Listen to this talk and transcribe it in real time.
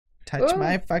touch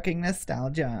my fucking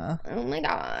nostalgia. Oh my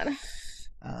god.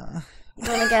 You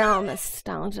wanna get all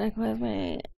nostalgic with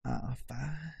me? Oh,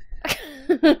 fuck.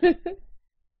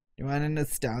 You want a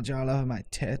nostalgia all over my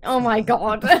tits? Oh my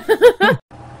god.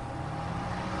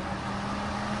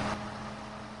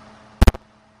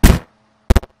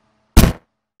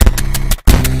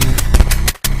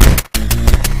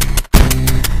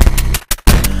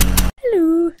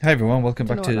 Hello. Hi everyone, welcome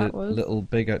back Don't know to what that was. Little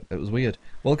Big... It was weird.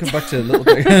 Welcome back to Little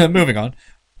Big... Moving on.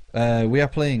 We are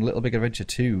playing Little Big Adventure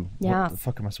 2. Yeah. What the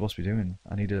fuck am I supposed to be doing?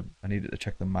 I needed to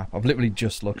check the map. I've literally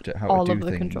just looked at how All to of do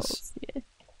the things. controls. Yeah.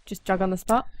 Just jog on the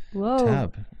spot. Whoa.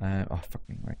 Tab. Oh, fuck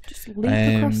me, right. Just leap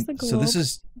across the globe. So this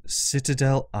is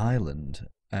Citadel Island.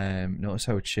 Notice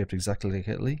how it's shaped exactly like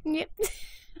Italy? Yep.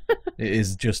 It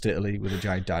is just Italy with a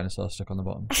giant dinosaur stuck on the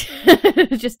bottom.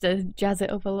 Just to jazz it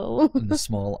up a little. And the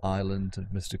small island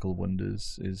of mystical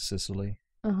wonders is Sicily.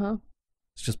 Uh-huh.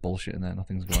 It's just bullshit in there,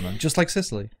 nothing's going on. Just like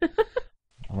Sicily.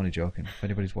 I'm only joking. If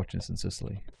anybody's watching this in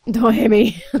Sicily, Don't hit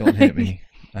me. don't hit me.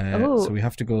 Oh. So we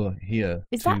have to go here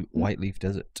Is to that- Whiteleaf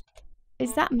Desert.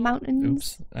 Is that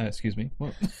mountains? Oops. Excuse me.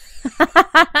 What?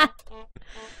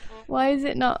 Why is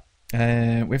it not? We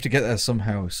have to get there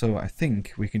somehow, so I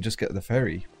think we can just get the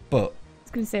ferry. But I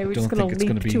was going to say, we're don't just going think to it's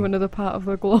gonna leap be- to another part of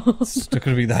the globe. it's not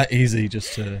going to be that easy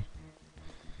just to...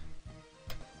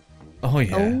 Oh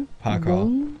yeah, Oh, parkour.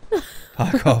 boom.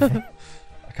 Parkour.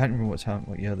 I can't remember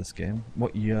what year this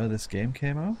game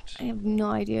came out. I have no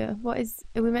idea.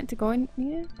 Are we meant to go in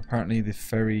here? Apparently the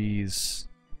ferries...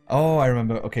 Oh, I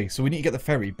remember. Okay, so we need to get the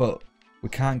ferry, but we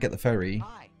can't get the ferry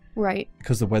Right.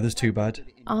 because the weather's too bad.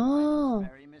 Oh.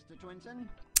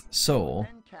 So...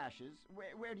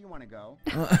 Where do you want to go?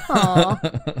 Aw.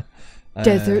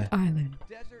 Desert Island.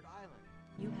 Desert Island.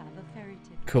 You have a ferry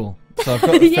ticket. Cool. So I've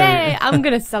got the Yay! ferry. I'm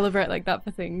going to celebrate like that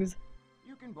for things.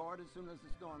 You can board as soon as the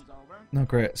storm's over. No,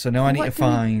 great. So now I need What to do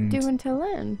we find... do until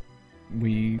then?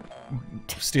 We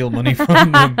steal money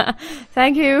from them.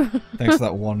 Thank you. Thanks to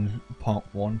that one pond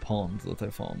that I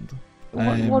found.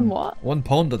 One what? One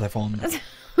pond that I found.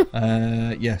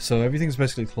 Yeah, so everything's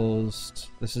basically closed.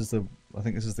 I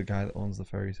think this is the guy that owns the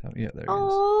ferry. Yeah, there he is.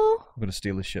 Oh. I'm gonna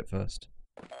steal his shit first.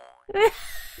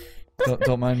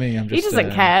 don't mind me. I'm just. He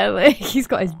doesn't care. Like, he's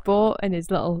got his boat and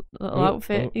his little Oh,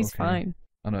 outfit. oh, He's okay. fine.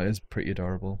 I know it is pretty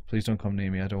adorable. Please don't come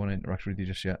near me. I don't want to interact with you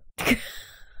just yet. I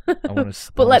want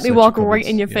to. But let me walk right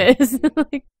in your face.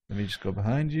 Like, Let me just go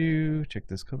behind you. Check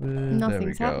this cupboard.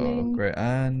 Nothing's there we go. happening. Great.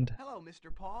 And Hello,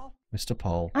 Mr. Paul. Mr.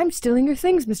 Paul. I'm stealing your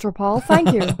things, Mr. Paul.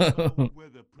 Thank you.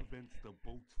 Weather prevents the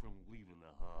boats from leaving the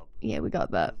harbor. Yeah, we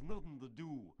got that. There's nothing to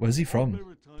do. Where's he from?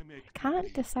 Maritime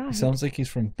Can't decide. He sounds like he's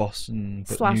from Boston,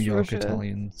 but Slash New York Russia.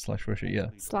 Italian / Russia. Yeah.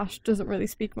 Slash doesn't really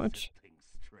speak much.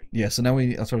 Yeah. So now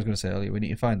that's what I was going to say earlier. We need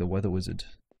to find the weather wizard.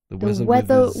 The weather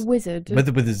wizard.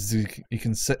 Weather with his, he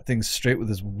can set things straight with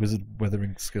his wizard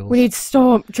weathering skills. We need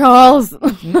storm, Charles.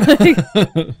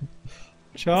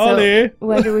 Charlie. So,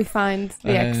 where do we find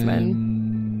the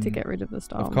X-Men to get rid of the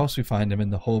storm? Of course, we find him in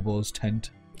the hobo's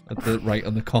tent at the right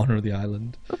on the corner of the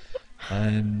island.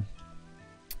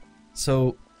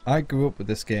 So I grew up with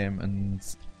this game, and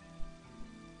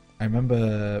I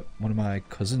remember one of my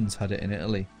cousins had it in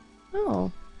Italy.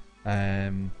 Oh.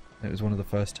 It was one of the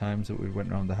first times that we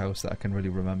went around the house that I can really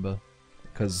remember,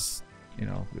 because you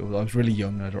know I was really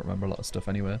young and I don't remember a lot of stuff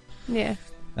anyway. Yeah.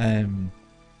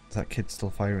 Is that kid still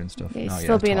firing stuff? Yeah, he's No,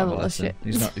 still being a taught him little lesson. shit.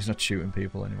 He's not shooting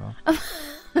people anymore.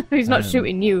 He's not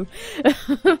shooting you.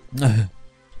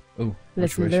 Oh, which Lesson way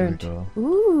should we learned. go?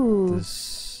 Ooh.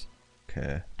 There's...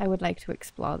 Okay. I would like to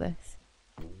explore this.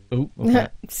 Oh, okay.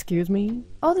 Excuse me.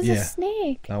 Oh, there's Yeah. a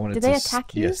snake. I wanted Do to they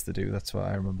attack you? Yes, they do. That's what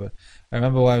I remember. I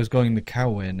remember why I was going the cow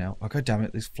way now. Oh, god damn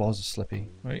it. These floors are slippy.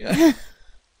 Right.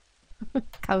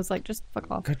 Cow's like, just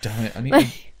fuck off. God damn it. I need to...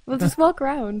 We'll just walk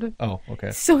around. Oh,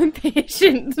 okay. So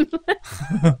impatient.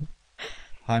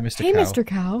 Hi, Mr. Hey, Cow. Mr.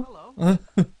 Cow. Hello.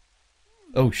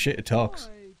 Oh, shit, it talks.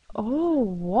 Oh,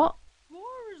 what? Far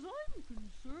as I'm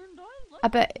concerned, I like I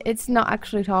bet it's not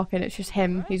actually talking, it's just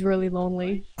him. He's really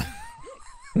lonely.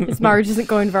 His marriage isn't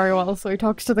going very well, so he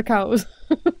talks to the cows.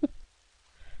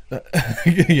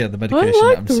 Yeah, the medication like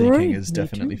that I'm the seeking rain, is me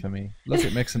definitely too. for me. Look,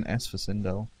 it makes an S for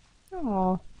Sindel.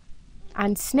 Oh.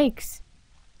 And snakes.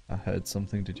 I heard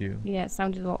something, did you? Yeah, it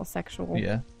sounded a little sexual.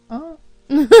 Yeah. Oh.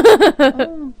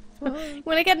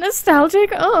 When I get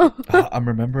nostalgic, oh. I'm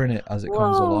remembering it as it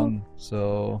comes Whoa. along,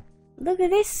 so Look at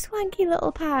this swanky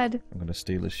little pad. I'm gonna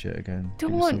steal his shit again. Give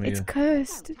me some Don't, of it's your-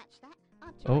 cursed.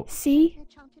 Oh. See?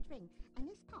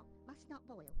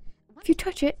 If you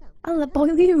touch it, I'll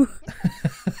boil you.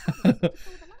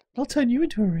 I'll turn you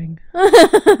into a ring.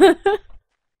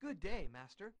 Good day,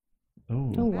 Master.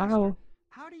 Oh. Oh, wow.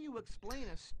 How do you explain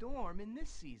a storm in this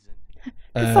season?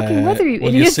 The fucking weather, you well,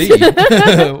 idiots. you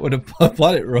see, when a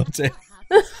planet rotates.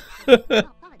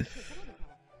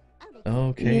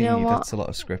 Okay, You know what? that's a lot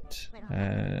of script.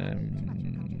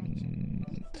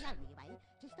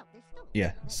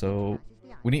 Yeah, so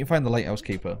we need to find the lighthouse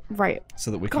keeper Right.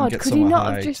 so that we can God, get could he somewhere not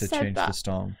have high just to said change the that?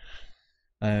 storm.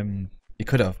 He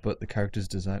could have, but the character's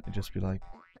designed to just be like,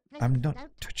 I'm not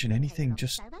touching anything,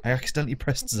 just I accidentally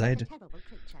pressed Z.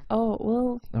 Oh,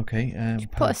 well, Okay,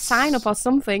 put a sign up or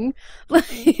something.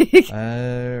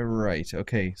 Right,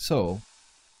 okay, so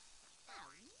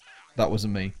that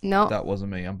wasn't me. No. That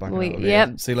wasn't me. I'm back Wait, out of here.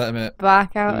 yep. See you later, mate.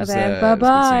 Back out of there. It was good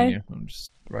Bye-bye. seeing you. I'm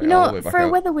just right You all the know, way back for a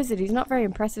out. weather wizard, he's not very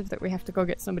impressive that we have to go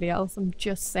get somebody else. I'm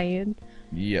just saying.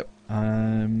 Yep.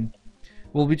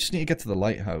 Well, we just need to get to the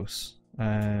lighthouse.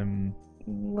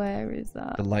 Where is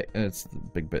that? The light. It's the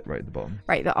big bit right at the bottom.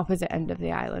 Right, the opposite end of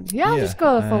the island. Yeah, I'll Yeah, just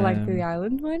go the full length of the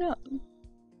island. Why not?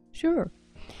 Sure.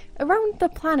 Around the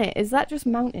planet, is that just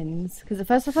mountains? Because at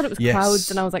first I thought it was Yes. clouds,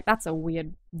 and I was like, that's a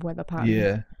weird weather pattern.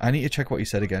 Yeah. I need to check what he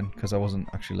said again because I wasn't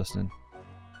actually listening,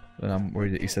 and I'm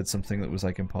worried that he said something that was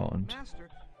like important. Master,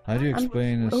 How do you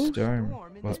explain a Oh. storm?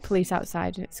 There's What? police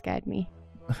outside, and it scared me.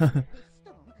 I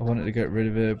wanted to get rid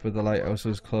of it, but the lighthouse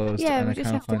was closed, Yeah, and we I just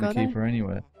can't have to find the go there. keeper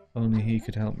anywhere. Only he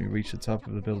could help me reach the top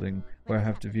of the building where I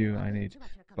have to view. I need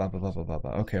blah blah blah blah blah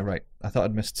blah. Okay, right. I thought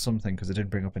I'd missed something because it didn't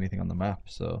bring up anything on the map.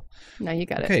 So No, you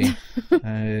got okay.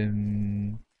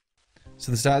 it.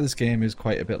 So the start of this game is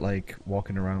quite a bit like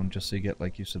walking around, just so you get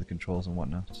like used to the controls and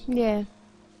whatnot. Yeah.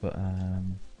 But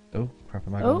oh crap!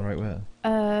 Am I going the right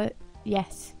way?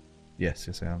 Yes. Yes,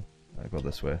 yes I am. I go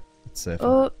this way. It's safer.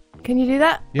 Oh, can you do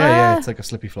that? Yeah, Ah! it's like a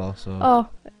slippy floor. So. Oh,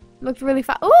 it looked really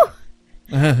fast. Oh!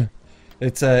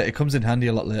 It comes in handy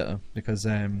a lot later because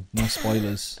no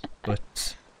spoilers,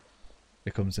 but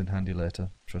it comes in handy later.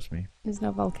 Trust me. There's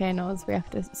no volcanoes we have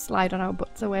to slide on our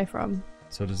butts away from.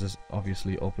 So there's this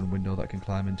obviously open window that I can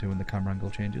climb into when the camera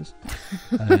angle changes.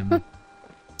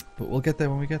 But we'll get there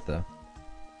when we get there.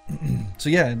 So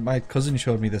yeah, my cousin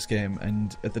showed me this game,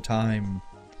 and at the time,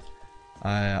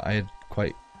 I had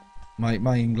quite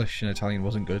my English and Italian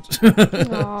wasn't good.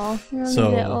 Aw, you're So-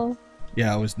 little.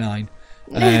 Yeah, I was 9.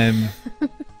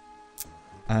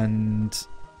 And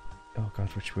oh god,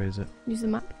 which way is it? Use the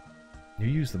map. You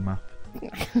use the map.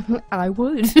 I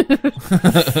would.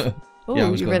 Oh, Yeah, I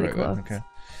was you're going really the right close. way. Okay.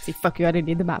 See, fuck you, I didn't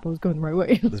need the map, I was going the right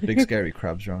way. There's big scary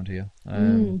crabs around here.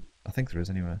 I think there is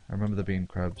anyway. I remember there being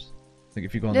crabs. I think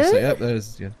if you go on the Really? site, yep,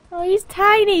 there's yeah. Oh, he's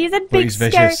tiny, he's a But big he's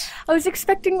scary... vicious. I was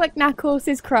expecting like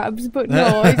Narcos' crabs, but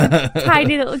no, he's a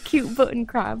tiny little cute button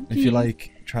crab. If you Jeez.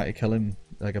 like try to kill him,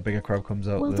 like a bigger crab comes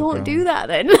out. Well, the don't ground. do that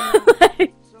then.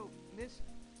 so Miss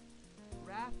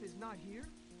Raph is not here?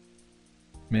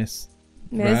 Miss.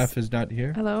 Miss. Raph is not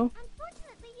here. Hello?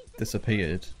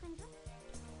 Disappeared.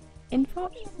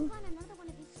 Info?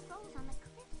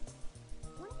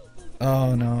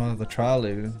 Oh no, the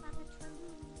Tralu.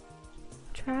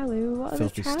 Tralu? What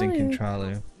Filthy, is a stinking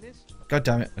Tralu? Tralu. God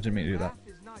damn it, I didn't mean to do that. Raph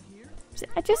is not here?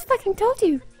 I just fucking told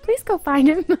you. Please go find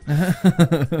him.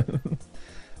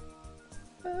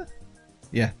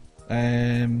 Yeah.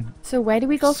 So where do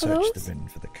we go for Search those? the bin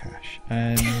for the cash.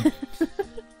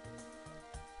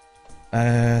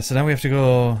 So now we have to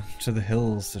go to the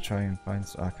hills to try and find.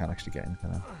 Oh, I can't actually get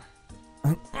anything now.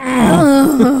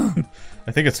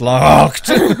 I think it's locked.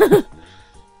 Whoa!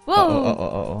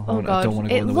 Oh, Oh, I God. don't want to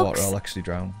go It in the water. looks- I'll actually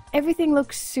drown. Everything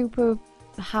looks super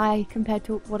high compared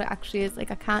to what it actually is.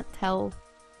 Like, I can't tell,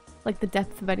 like, the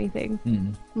depth of anything.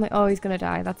 I'm like, oh, he's gonna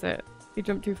die. That's it. He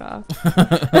jumped too far.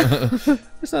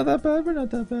 It's not that bad. We're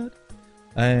not that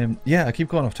bad. Yeah, I keep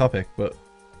going off topic, but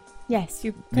Yes,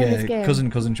 you played this yeah,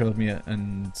 game. cousin showed me it,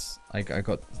 and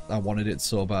I wanted it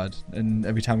so bad. And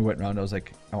every time we went around, I was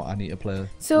like, oh, I need to play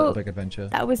So- Little Big Adventure.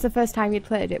 That was the first time you'd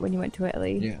played it when you went to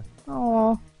Italy. Yeah.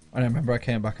 Oh, And I remember I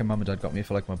came back and Mum and Dad got me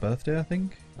for like my birthday, I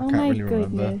think. I oh can't my really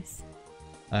remember. goodness,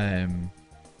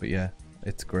 But yeah,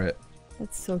 it's great.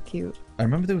 that's so cute. I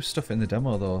remember there was stuff in the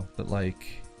demo though that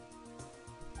like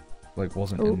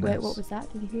wasn't Oh in wait, this. what was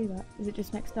that? Did you hear that? Is it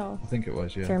just next door? I think it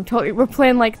was, yeah. Sorry, I'm totally. We're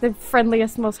playing like the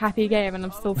friendliest, most happy game, and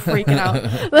I'm still freaking out.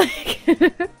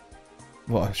 Like,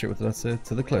 What shit? What did I say?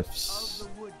 To the cliffs.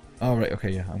 Oh right,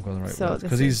 okay, yeah, I'm going the right So way. this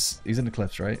Because is- he's in the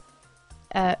cliffs, right?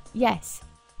 yes.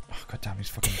 Oh god damn, he's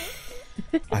fucking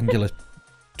angular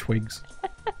twigs.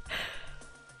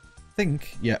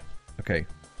 Think, yeah, okay.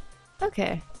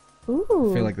 Okay. Ooh.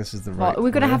 I feel like this is the Well, right.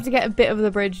 we're gonna way. have to get a bit of the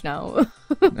bridge now.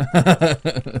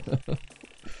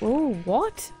 Oh,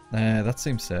 what? That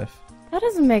seems safe. That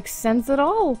doesn't make sense at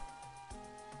all.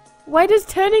 Why does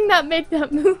turning that make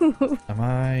that move? Am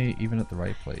I even at the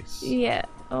right place? Yeah.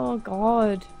 Oh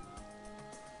god.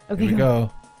 Okay. Here we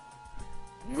go.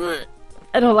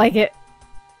 I don't like it.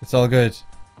 It's all good.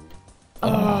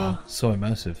 Oh. So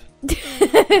immersive.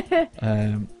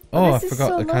 Oh, I this is forgot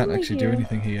so I can't lonely actually do here.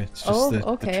 anything here. It's just Oh, the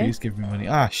okay. trees give me money.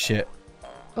 Ah, shit.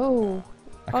 Oh.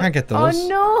 I can't get those. Oh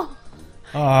no!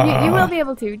 Ah. You will be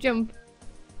able to jump.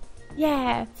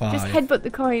 Yeah. Just 5. headbutt the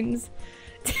coins.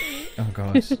 Oh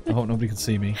god. I hope nobody can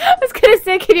see me. I was gonna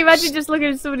say, can you imagine just looking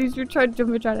at somebody who's trying to jump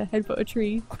and trying to headbutt a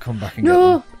tree? I'll come back and get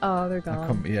No! them. Oh, they're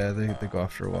gone. Yeah, they go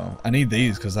after a while. I need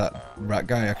these because that rat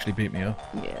guy actually beat me up.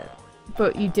 Yeah.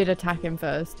 But you did attack him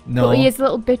first. No. But he is a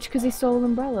little bitch because he stole an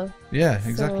umbrella. Yeah,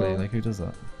 exactly. So- Like, who does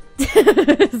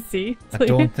that? See? I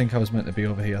don't think I was meant to be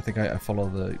over here. I think I follow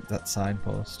that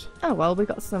signpost. Oh well, we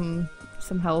got some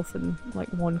health and like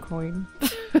 1 coin.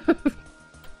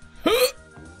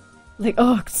 Like,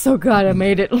 oh, so glad I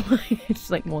made it.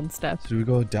 It's like 1 step. So do we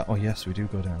go down? Oh yes, we do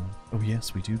go down. Oh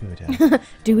yes, we do go down.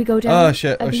 Do we go down? Oh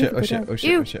shit! I Oh believe shit! we Oh go shit! down. Oh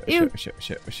shit! Ew, Oh shit! Oh ew. shit! Oh shit! Oh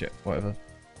shit! Oh shit! Whatever.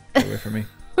 Get away from me.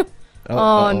 Oh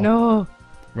uh-oh. no.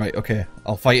 Right. Okay.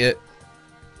 I'll fight it.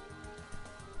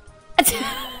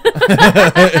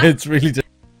 It's really.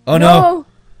 Oh no!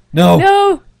 No!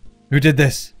 No! Who did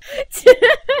this?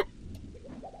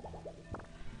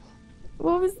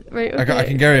 What was right? I Okay.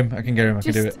 can get him. I can get him. I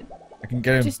can do Just- it. I can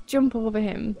get him. Just jump over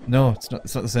him. No, it's not.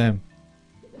 It's not the same.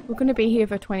 We're gonna be here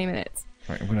for 20 minutes.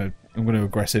 Right. I'm gonna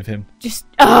aggressive him. Just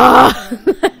ah!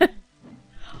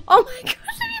 Oh my god!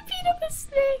 You beat up a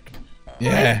snake.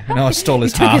 Yeah. Now I stole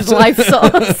his He took heart. his life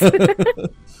source.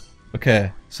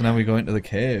 Okay. So now we go into the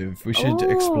cave. We should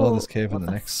explore this cave in What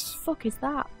the next. fuck is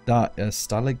that?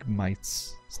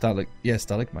 Stalagmites.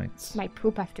 Stalagmites. My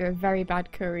poop after a very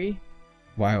bad curry.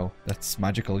 Wow, that's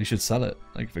magical. You should sell it.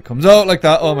 Like if it comes out like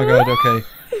that. Oh my god.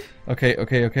 Okay.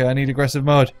 Okay. I need aggressive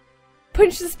mode.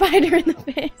 Punch the spider in the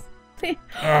face.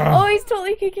 Ah. Oh, he's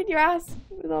totally kicking your ass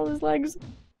with all his legs.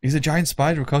 He's a giant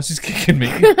spider. Of course, he's kicking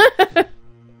me.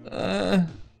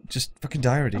 Just fucking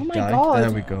die already. Oh my die. God.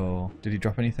 There we go. Did he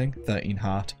drop anything? 13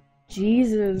 heart.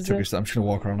 Jesus. I'm just gonna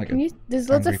walk around like Can a. you, there's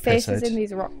loads of angry faces pisshead. in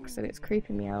these rocks and it's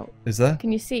creeping me out. Is there?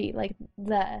 Can you see? Like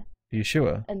there Are you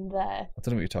sure? and there. I don't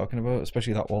know what you're talking about,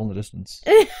 especially that wall in the distance.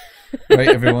 Right,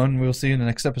 everyone. We'll see you in the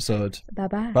next episode. Bye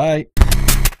bye.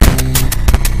 Bye.